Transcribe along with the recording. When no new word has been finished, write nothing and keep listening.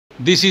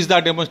This is the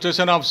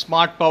demonstration of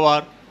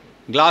Smartpower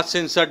glass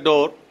sensor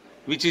door,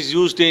 which is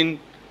used in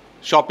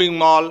shopping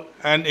mall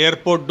and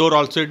airport door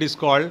also it is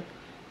called.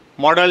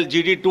 Model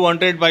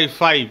GD200 by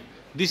 5.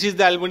 This is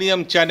the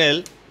aluminum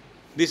channel.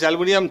 This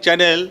aluminum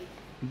channel,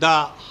 the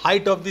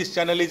height of this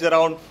channel is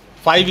around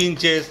 5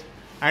 inches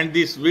and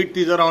this width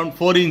is around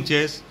 4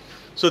 inches.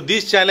 So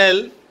this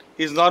channel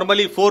is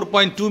normally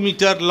 4.2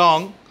 meter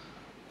long.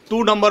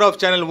 Two number of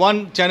channel,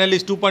 one channel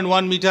is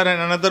 2.1 meter and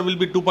another will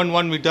be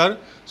 2.1 meter.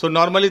 So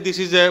normally this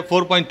is a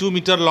 4.2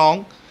 meter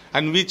long,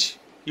 and which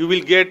you will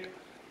get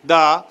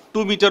the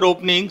 2 meter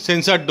opening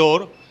sensor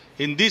door.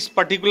 In this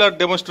particular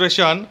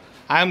demonstration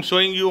I am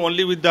showing you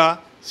only with the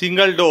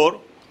single door.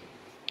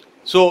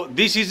 So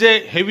this is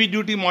a heavy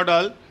duty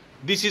model.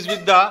 This is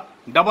with the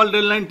double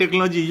rail line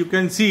technology. You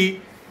can see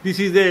this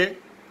is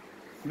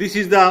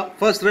the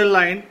first rail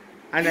line,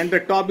 and at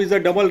the top is the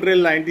double rail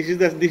line. This is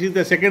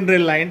the second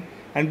rail line,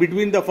 and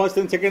between the first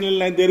and second rail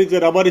line there is a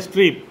rubber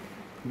strip.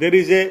 There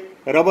is a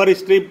rubber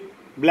strip,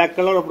 black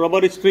color of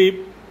rubber strip,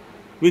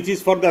 which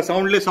is for the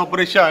soundless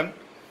operation.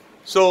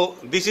 So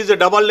this is a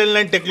double rail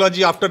line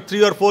technology. After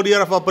 3 or 4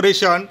 years of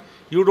operation,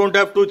 you don't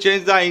have to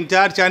change the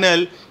entire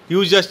channel.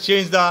 You just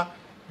change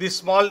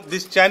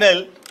this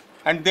channel,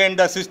 and then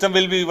the system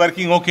will be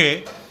working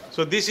okay.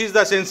 So this is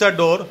the sensor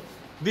door.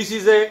 This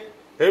is a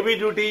heavy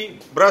duty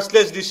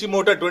brushless DC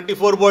motor,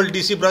 24 volt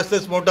DC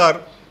brushless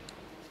motor,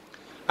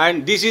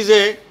 and this is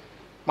a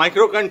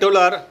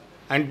microcontroller,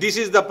 and this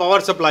is the power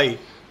supply.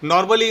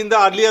 Normally in the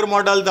earlier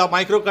model the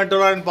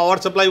microcontroller and power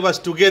supply was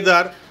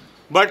together,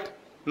 but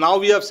now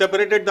we have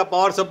separated the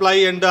power supply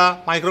and the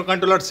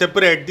microcontroller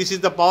separate. This is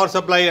the power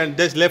supply and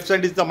this left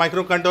side is the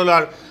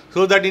microcontroller,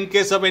 so that in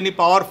case of any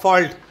power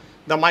fault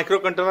the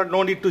microcontroller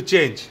no need to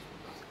change.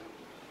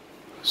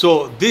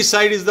 So this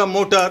side is the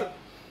motor,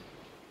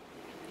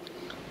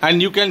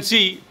 and you can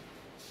see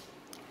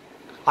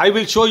I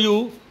will show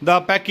you the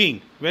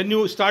packing. When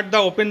you start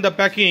open the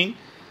packing,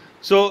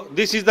 so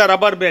this is the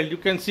rubber belt. You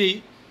can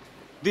see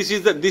this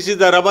is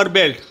the rubber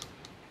belt.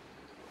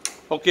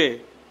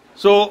 Okay,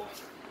 so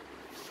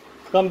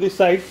come this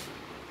side.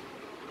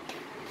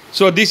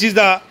 So this is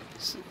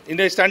in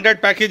the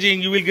standard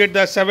packaging you will get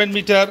the 7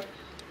 meter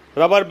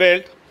rubber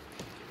belt,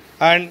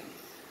 and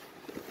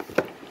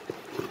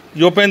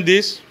you open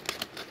this.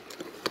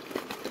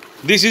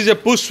 This is a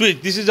push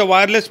switch. This is a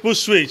wireless push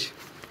switch.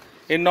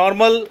 In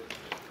normal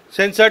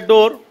sensor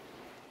door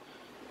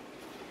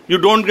you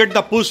don't get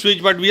the push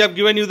switch, but we have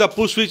given you the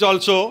push switch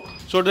also,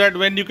 so that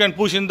when you can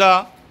push in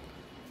the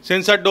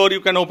sensor door you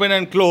can open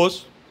and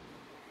close.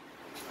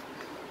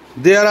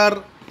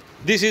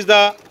 This is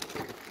the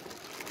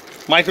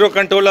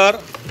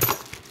microcontroller,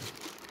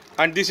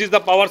 and this is the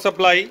power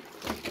supply.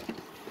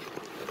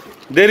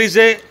 There is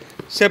a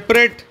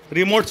separate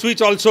remote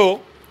switch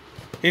also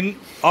in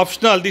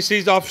optional. This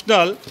is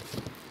optional.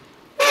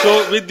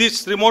 So with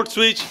this remote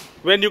switch,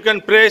 when you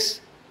can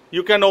press,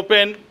 you can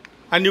open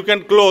and you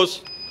can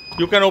close.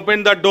 You can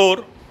open the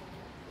door.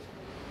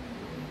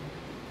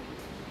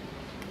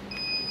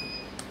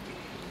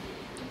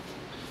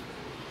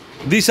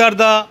 These are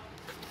the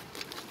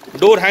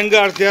door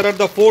hangers. There are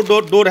the 4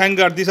 door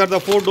hangers. These are the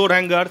 4 door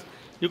hangers.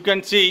 You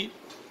can see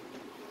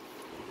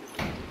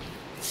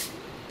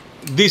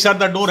these are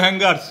the door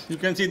hangers. You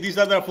can see these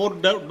are the 4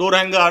 door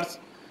hangers,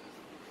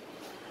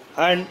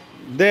 and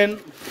then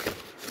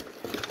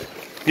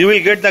you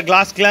will get the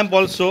glass clamp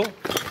also.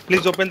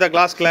 Please open the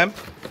glass clamp.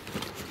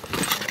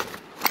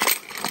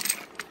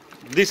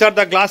 These are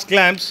the glass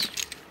clamps.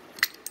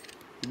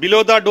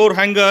 Below the door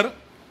hanger,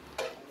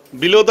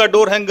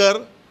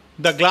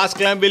 the glass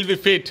clamp will be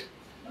fit.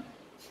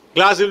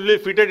 Glass will be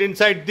fitted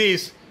inside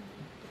this,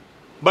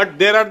 but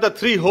there are the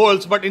 3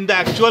 holes, but in the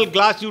actual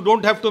glass you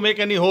don't have to make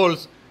any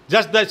holes,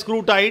 just the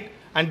screw tight,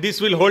 and this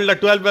will hold the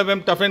 12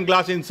 mm toughened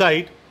glass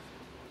inside.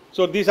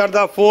 So these are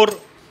the 4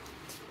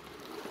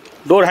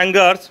 door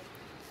hangers.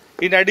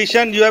 In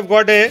addition you have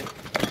got a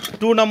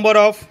 2 number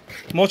of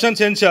motion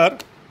sensor.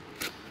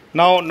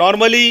 Now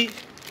normally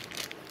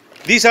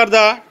these are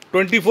the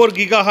 24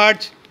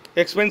 gigahertz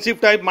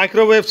expensive type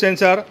microwave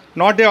sensor,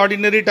 not a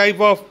ordinary type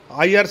of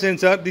IR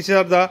sensor. These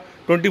are the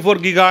 24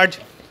 gigahertz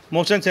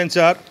motion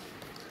sensor,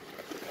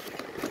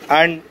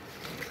 and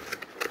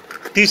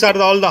these are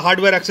all the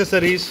hardware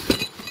accessories.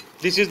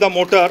 This is the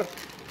motor.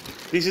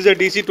 This is a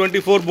DC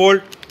 24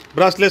 volt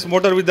brushless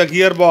motor with the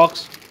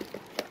gearbox,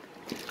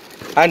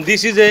 and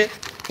this is a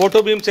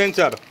photo beam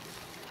sensor.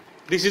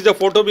 This is a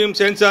photo beam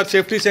sensor,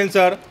 safety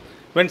sensor.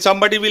 When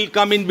somebody will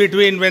come in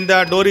between, when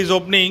the door is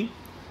opening,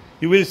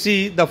 you will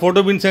see the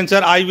photo beam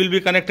sensor eye will be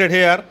connected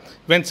here.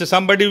 When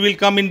somebody will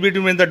come in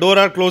between, when the door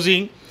are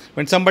closing,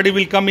 when somebody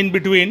will come in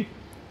between,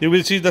 you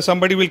will see the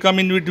somebody will come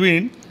in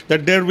between,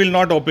 that door will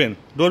not open.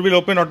 Door will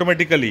open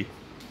automatically.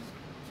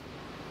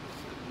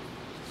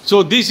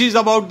 So this is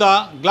about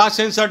the glass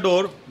sensor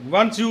door.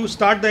 Once you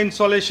start the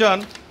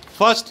installation,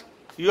 first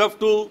you have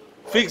to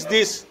fix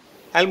this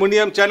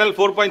aluminum channel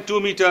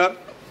 4.2 meter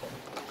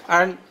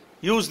and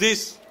use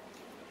this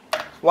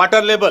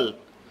water label.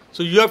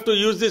 So you have to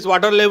use this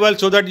water level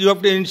so that you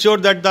have to ensure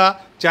that the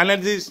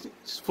channel is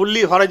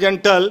fully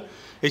horizontal.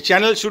 A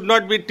channel should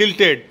not be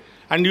tilted,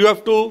 and you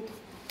have to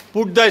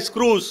put the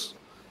screws.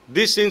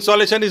 This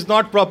installation is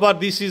not proper.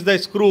 This is the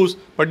screws,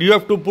 but you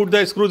have to put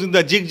the screws in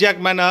the zigzag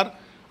manner,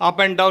 up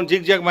and down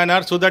zigzag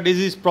manner, so that it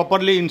is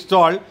properly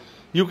installed.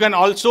 You can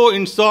also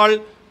install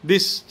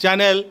this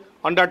channel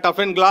on the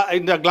toughened glass,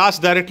 in the glass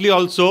directly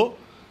also.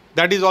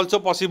 That is also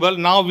possible.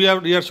 Now we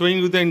are showing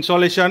you the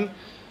installation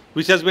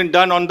which has been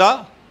done on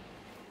the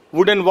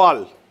wooden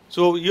wall.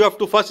 So you have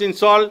to first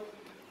install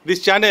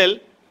this channel.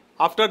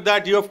 After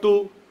that you have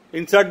to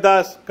insert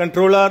the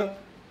controller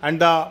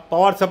and the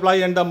power supply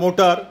and the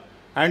motor,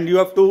 and you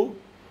have to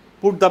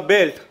put the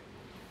belt.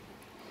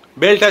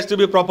 Belt has to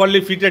be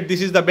properly fitted.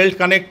 This is the belt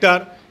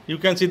connector. You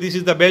can see this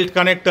is the belt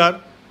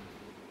connector.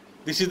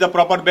 This is the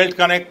proper belt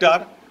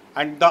connector,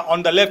 and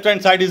on the left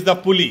hand side is the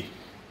pulley.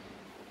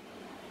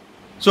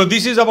 So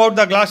this is about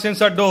the glass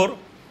sensor door.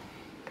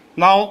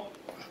 Now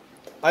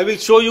I will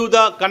show you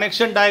the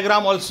connection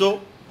diagram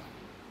also.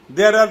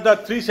 There are the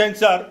three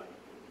sensors.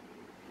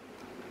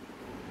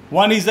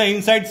 One is the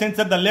inside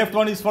sensor, the left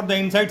one is for the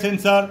inside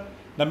sensor,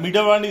 the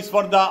middle one is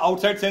for the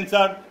outside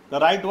sensor, the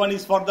right one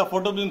is for the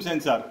photo beam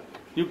sensor.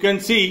 You can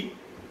see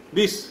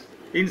this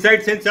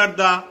inside sensor,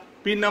 the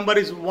pin number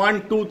is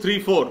 1, 2, 3,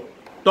 4.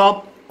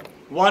 Top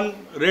one,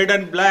 red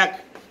and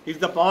black, is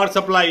the power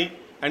supply,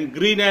 and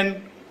green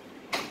and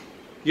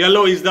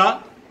yellow is the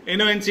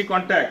NONC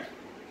contact.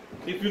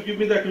 If you give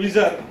me the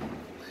tweezer,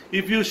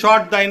 if you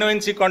short the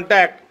NONC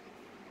contact,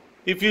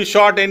 if you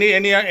short any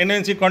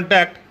NONC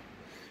contact,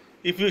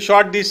 if you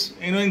short this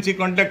NONC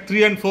contact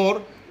 3 and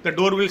 4, the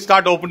door will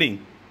start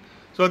opening.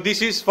 So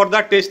this is for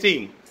the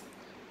testing.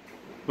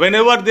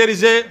 Whenever there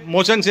is a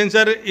motion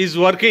sensor is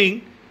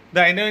working, the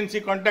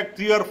NONC contact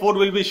 3 or 4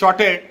 will be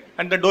shorted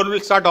and the door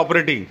will start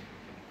operating.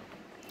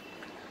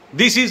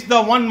 This is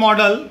the one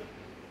model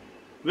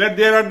where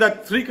there are the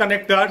three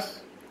connectors.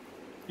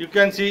 You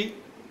can see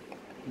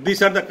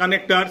these are the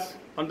connectors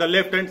on the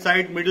left hand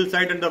side, middle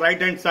side and the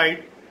right hand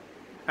side,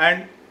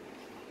 and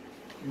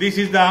this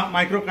is the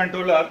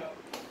microcontroller.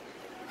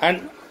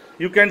 And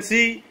you can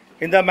see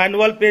in the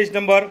manual page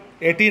number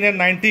 18 and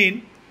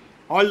 19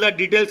 all the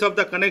details of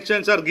the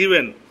connections are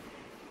given.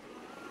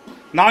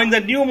 Now in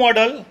the new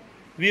model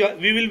we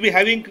will be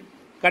having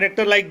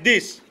connector like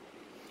this.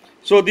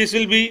 So this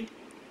will be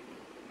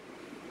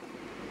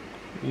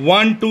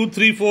 1, 2,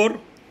 3, 4,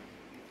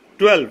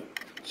 12.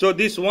 So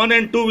this 1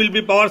 and 2 will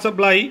be power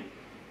supply,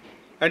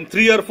 and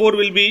 3 or 4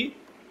 will be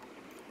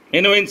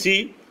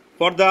NONC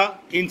for the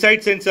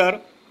inside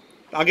sensor.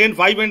 Again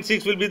 5 and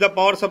 6 will be the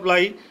power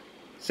supply,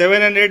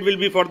 7 and 8 will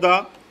be for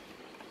the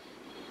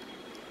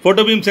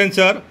photo beam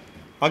sensor.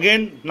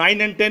 Again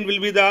 9 and 10 will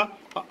be the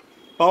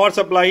power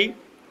supply,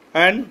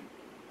 and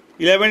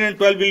 11 and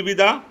 12 will be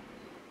the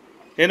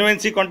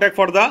NONC contact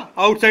for the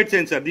outside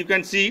sensor. You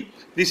can see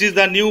this is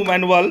the new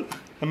manual.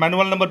 The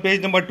manual number,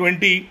 page number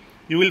 20,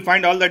 you will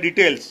find all the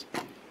details.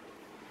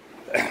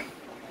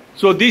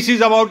 So this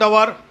is about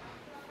our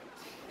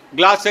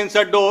glass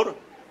sensor door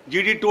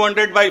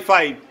GD200 by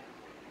 5.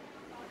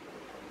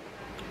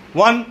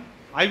 One,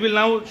 I will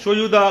now show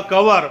you the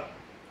cover.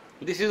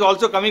 This is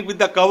also coming with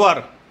the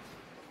cover.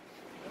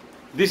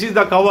 This is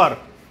the cover.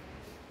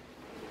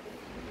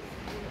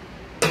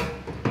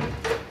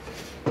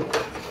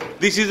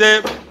 This is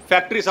a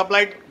factory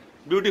supplied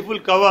beautiful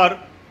cover,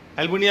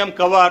 aluminum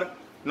cover.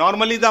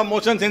 Normally the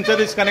motion sensor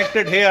is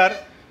connected here,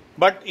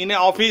 but in an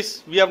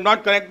office we have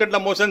not connected the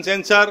motion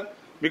sensor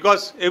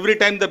because every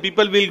time the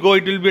people will go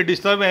it will be a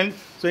disturbance.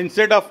 So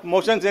instead of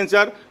motion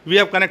sensor we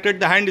have connected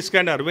the hand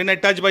scanner. When I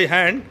touch by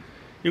hand,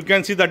 you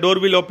can see the door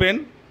will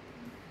open.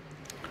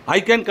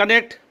 I can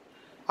connect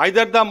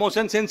either the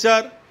motion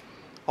sensor,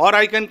 or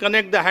I can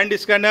connect the hand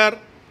scanner,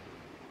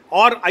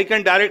 or I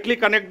can directly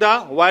connect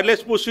the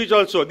wireless push switch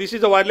also. This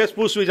is a wireless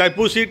push switch. I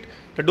push it,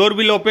 the door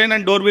will open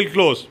and door will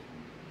close.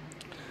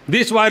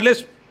 This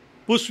wireless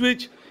push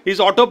switch is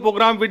auto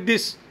programmed with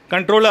this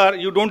controller.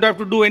 You don't have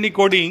to do any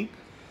coding.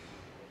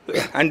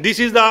 And this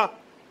is the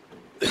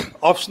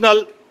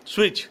optional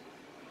switch.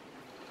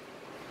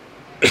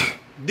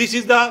 This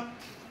is the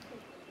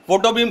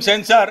photo beam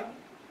sensor.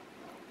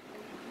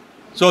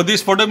 So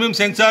this photo beam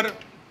sensor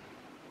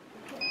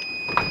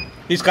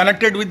is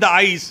connected with the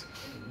eyes.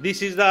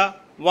 This is the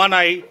one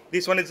eye,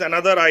 this one is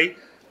another eye.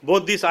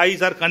 Both these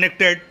eyes are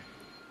connected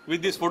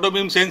with this photo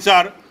beam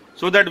sensor,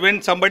 so that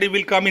when somebody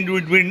will come in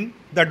between,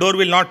 the door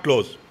will not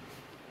close.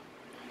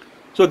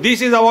 So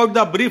this is about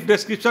the brief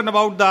description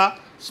about the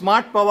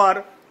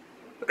Smartpower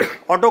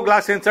auto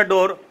glass sensor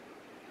door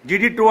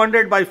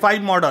GD200 by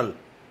 5 model.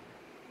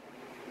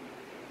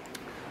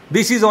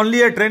 This is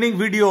only a training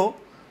video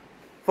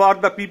for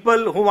the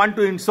people who want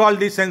to install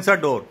this sensor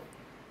door.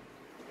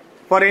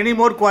 For any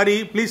more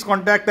query, please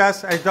contact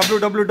us at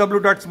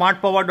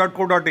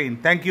www.smartpower.co.in.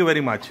 Thank you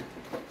very much.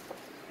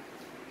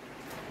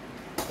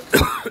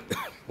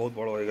 बहुत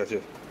बड़ा होएगा